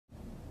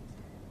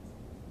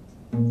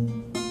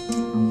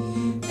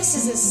This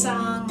is a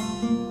song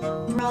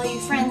for all you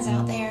friends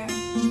out there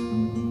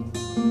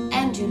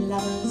and you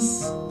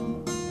lovers.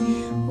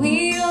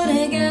 We go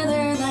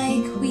together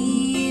like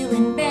wheel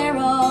and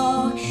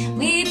barrow.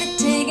 We fit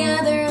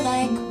together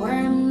like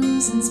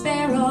worms and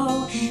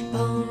sparrow.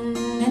 Bone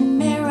and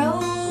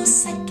marrow,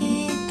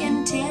 psychic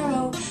and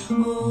tarot.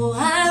 Oh,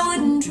 I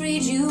wouldn't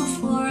trade you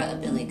for a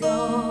billy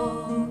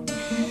goat.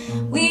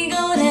 We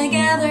go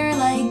together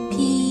like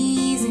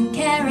peas and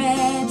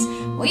carrots.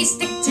 We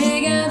stick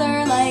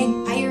together like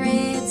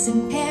pirates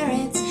and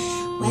parrots.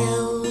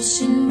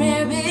 Welsh and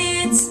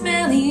rabbit,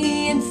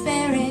 smelly and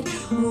ferret.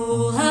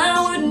 Oh,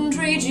 I wouldn't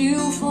trade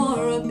you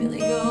for a billy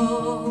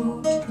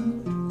goat.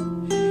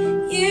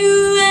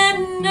 You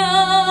and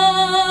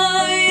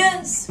I,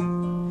 yes,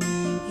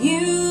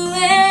 you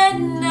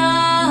and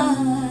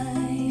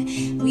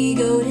I, we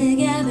go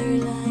together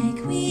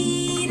like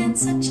weed and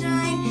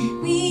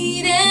sunshine,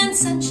 weed and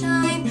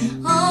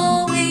sunshine,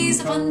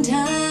 always a fun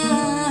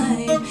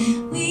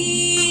time.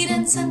 Weed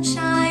and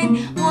sunshine,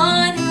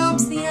 one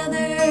helps the other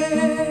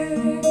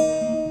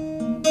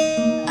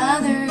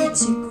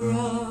to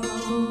grow.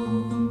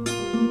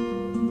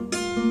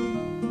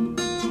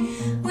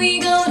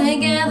 We go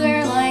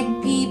together like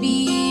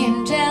PB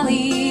and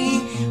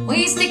jelly.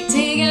 We stick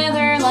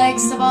together like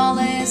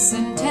Savalis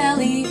and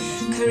Telly.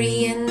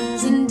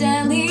 Koreans and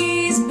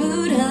delis,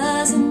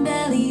 Buddhas and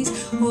bellies.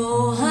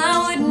 Oh, I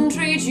wouldn't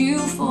trade you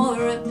for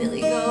a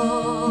billy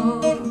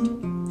goat.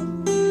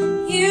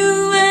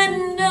 You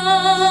and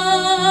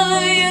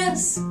I,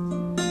 yes,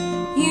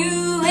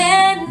 you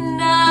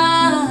and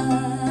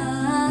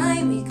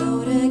I, we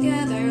go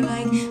together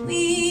like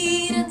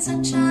weed and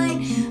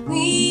sunshine,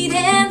 weed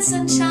and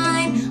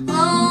sunshine,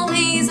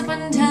 always a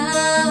fun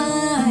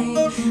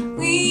time.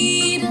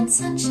 Weed and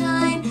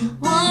sunshine,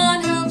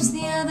 one helps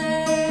the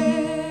other,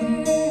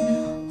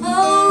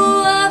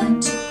 oh, other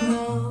to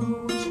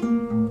grow.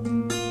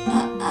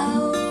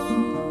 Uh-oh,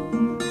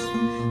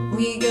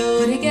 we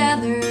go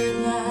together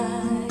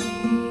like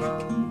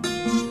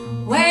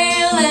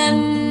whale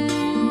and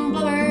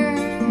blubber.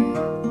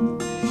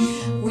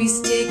 We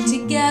stick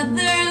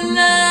together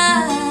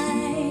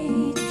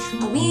like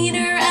a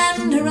wiener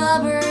and a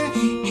rubber,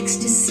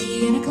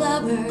 ecstasy and a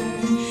clubber,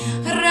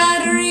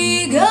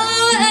 Rodrigo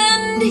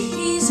and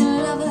he's a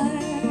lover.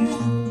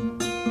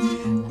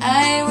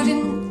 I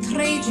wouldn't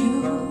trade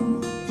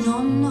you,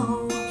 no,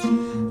 no,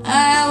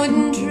 I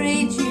wouldn't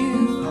trade you.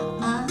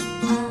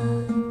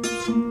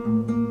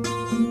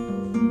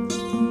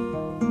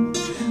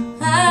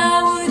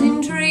 I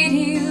wouldn't trade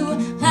you,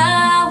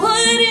 I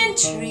wouldn't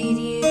trade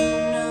you,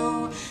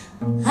 no,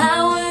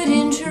 I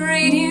wouldn't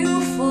trade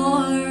you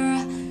for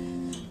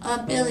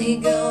a billy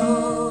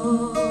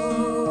goat.